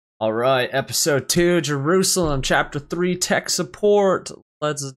Alright, episode 2, Jerusalem, chapter 3, tech support.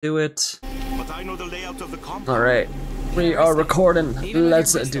 Let's do it. Alright, we are recording.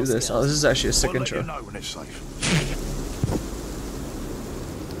 Let's do this. Oh, this is actually a sick intro.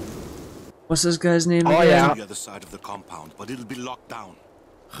 What's this guy's name again? Yeah. The other side of the compound, but it'll be locked down.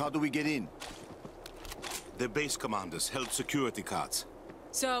 How do we get in? The base commanders held security cards.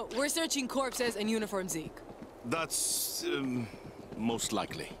 So, we're searching corpses and uniform Zeke. That's, most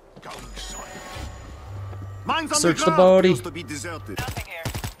likely. Search the body. To be deserted.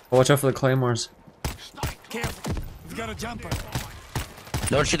 Oh, watch out for the claymores. Careful. We've got a jumper.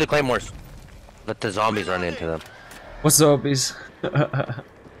 Don't shoot the claymores. Let the zombies run into them. What's zombies? I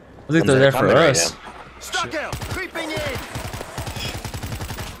think they're there for us. Stuck out! Creeping in!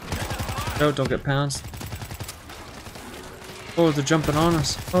 No, don't get pounced. Oh, they're jumping on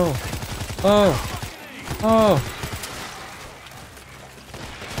us. Oh. Oh. Oh.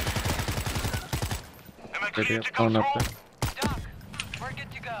 Maybe I'm falling up there.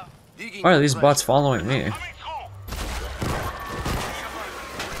 Why are these bots following me?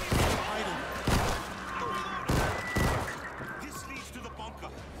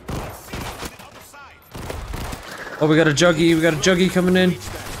 Oh, we got a juggy coming in.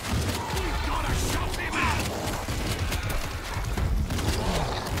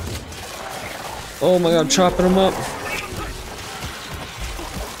 Oh my god, chopping them up.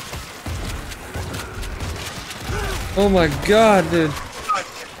 Oh my god, dude.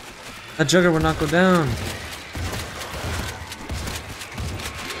 That jugger would not go down.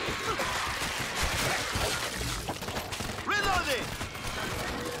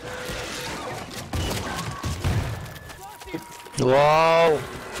 Whoa!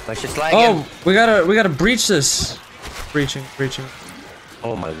 My shit's lagging. Oh, we gotta breach this. Breaching.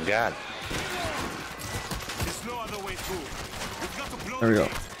 Oh my god. There we go.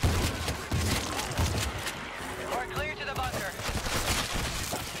 We're clear to the bunker.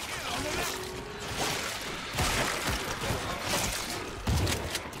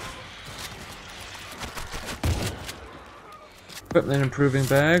 Equipment improving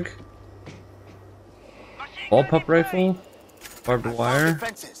bag. Bullpup rifle. Barbed wire.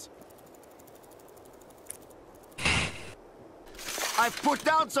 I've put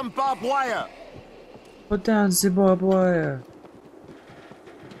down some barbed wire. Put down the barbed wire.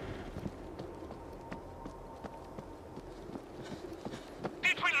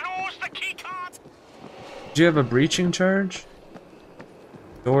 Did we lose the key card? Do you have a breaching charge?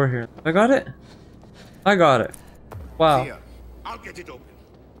 Door here. I got it? I got it. Wow. Here, I'll get it open.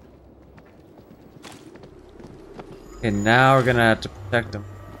 Okay, now we're gonna have to protect him.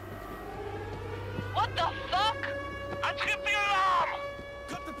 What the fuck? I tripped the alarm!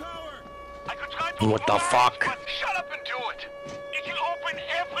 Cut the power! I could try to What the fuck? but shut up and do it! It will open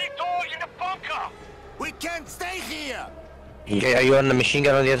every door in the bunker! We can't stay here! Okay, are you on the machine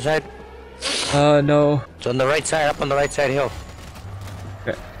gun on the other side? No. It's on the right side, up on the right side hill.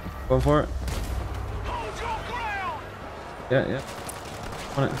 Okay, going for it. Hold your ground! Yeah.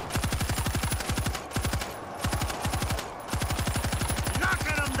 On it.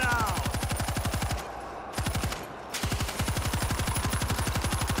 Knocking them down!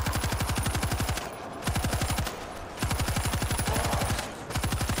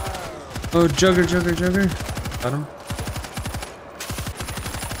 Oh, jugger. Got him.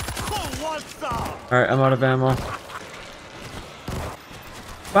 Who wants some? Alright, I'm out of ammo.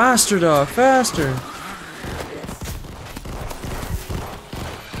 Faster, dog, faster!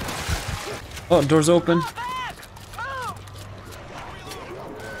 Oh, door's open.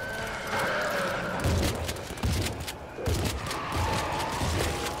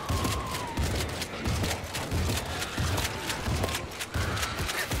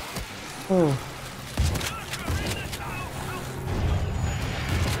 Oh.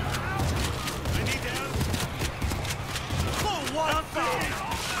 Who wants some?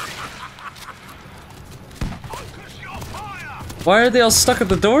 Why are they all stuck at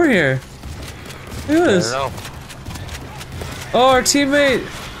the door here? Look at I this. don't know. Oh, our teammate!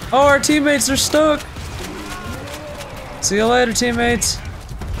 Oh, our teammates are stuck! See you later, teammates!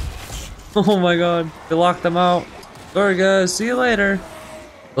 Oh my god, they locked them out. Sorry guys, see you later.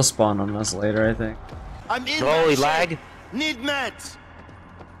 They'll spawn on us later, I think. I'm in Holy that lag. shit. Need meds.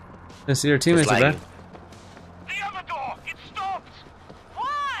 I see our teammates are lagging. back. The other door, it stopped.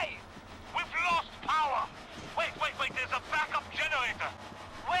 Why? We've lost power. Wait, there's a backup generator.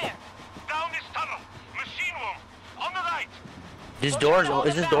 Where? Down this tunnel. Machine room. On the right.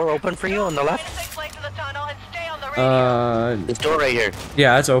 Is this door open for you on the left? This door right here.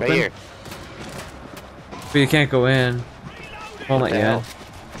 Yeah, it's open. Right here. But you can't go in. Won't let the you in. hell?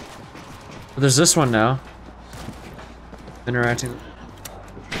 But there's this one now. Interacting.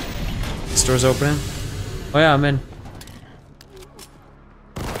 This door's opening. Oh yeah, I'm in.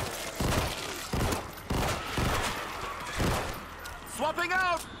 Swapping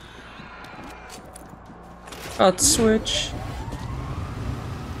out. Got the switch.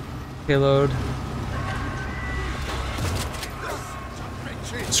 Payload.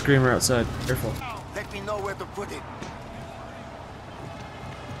 Screamer outside. Careful. Let me know where to put it.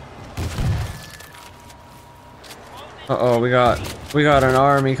 Uh-oh, we got an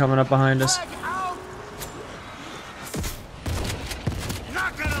army coming up behind us. Out.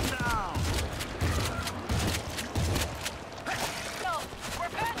 Knocking them down. No, we're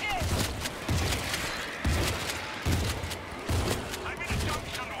packing! I'm in a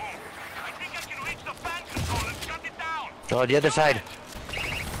junction room. I think I can reach the fan control and shut it down. Oh, the other side.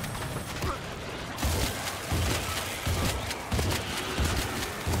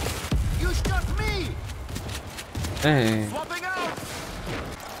 You shot me. Hey. Swapping out.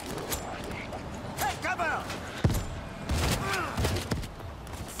 Hey, cover.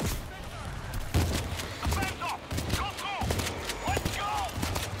 The fan's off. Go through. Let's go.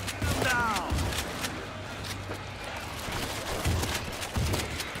 Get them down.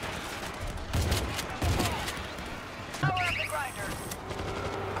 Power up the grinder.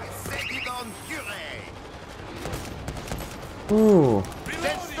 I set it on fury. Ooh,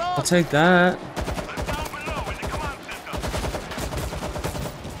 Let's I'll stop. take that. I'm down below in the command center.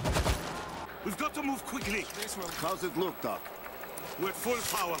 We've got to move quickly. How's it look, Doc? We're at full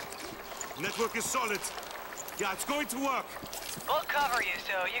power. Network is solid. Yeah, it's going to work. We'll cover you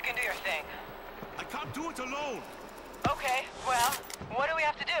so you can do your thing. I can't do it alone. Okay, well, what do we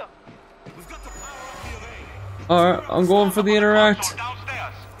have to do? We've got to power up the array. Alright, I'm going for the interact Console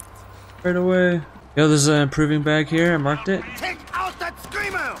downstairs. right away. Yo, there's an improving bag here. I marked it. Take out that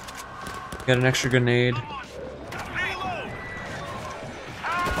screamer. Got an extra grenade. Reload.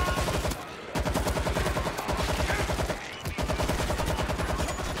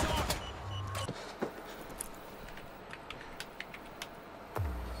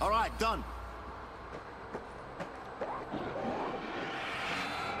 All right, done.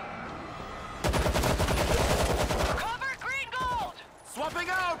 Cover green gold! Swapping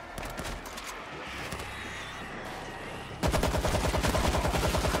out.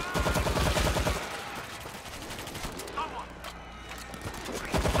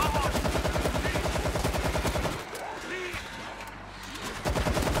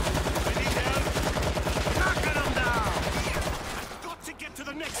 Knocking them down. I've got to get to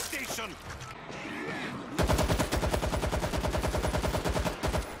the next station.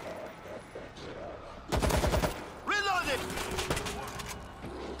 Reloaded.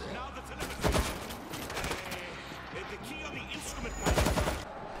 Now the telemetry. The key on the instrument panel.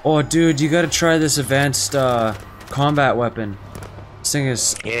 Oh, dude, you gotta try this advanced combat weapon. This thing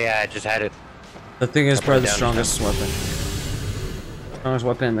is, Yeah, I just had it. the thing is I put probably it the down. strongest weapon. Strongest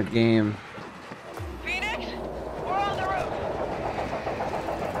weapon in the game. Phoenix, we're on the roof.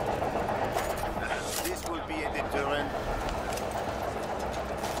 This will be a deterrent.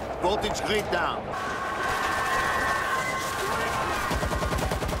 Voltage grid down.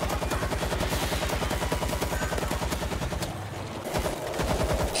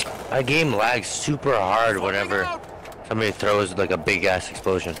 My game lags super hard whenever somebody throws like a big ass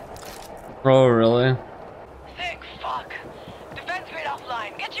explosion. Oh, really? Sick fuck. Defense grid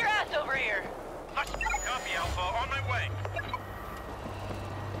offline. Get your ass over here. Copy, Alpha. On my way.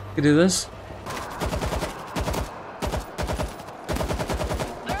 You can do this?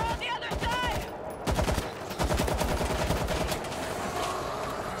 They're on the other side.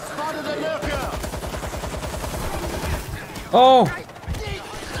 Spotted a lurker. Oh!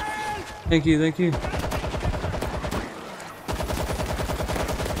 Thank you, thank you.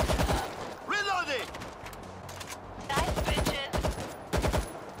 Reloading. Nice bitches.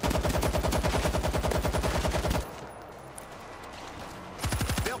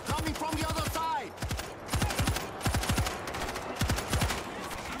 They're coming from the other side.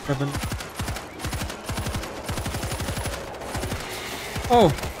 Weapon.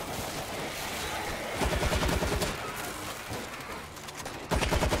 Oh!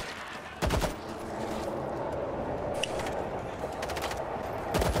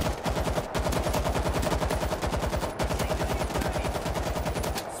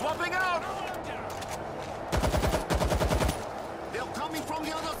 Swapping out. They're coming from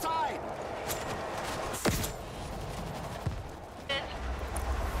the other side.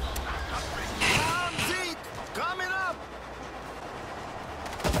 Zeke, coming up.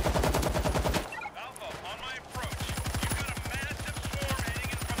 Alpha, on my approach. You've got a massive swarm heading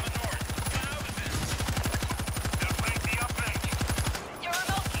in from the north.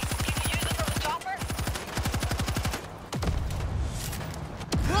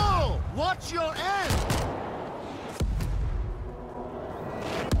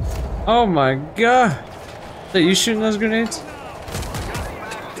 Oh my god. Are you shooting those grenades?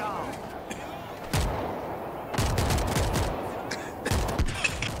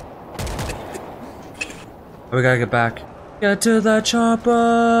 Oh, we gotta get back. Get to the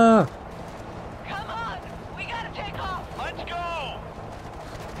chopper! Come on! We gotta take off! Let's go!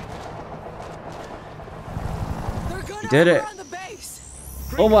 He did it.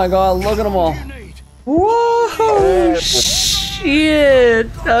 Oh my god, look at them all. Whoa!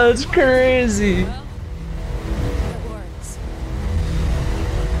 Shit! That's crazy.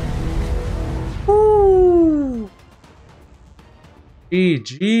 Woo!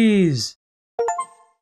 GG's.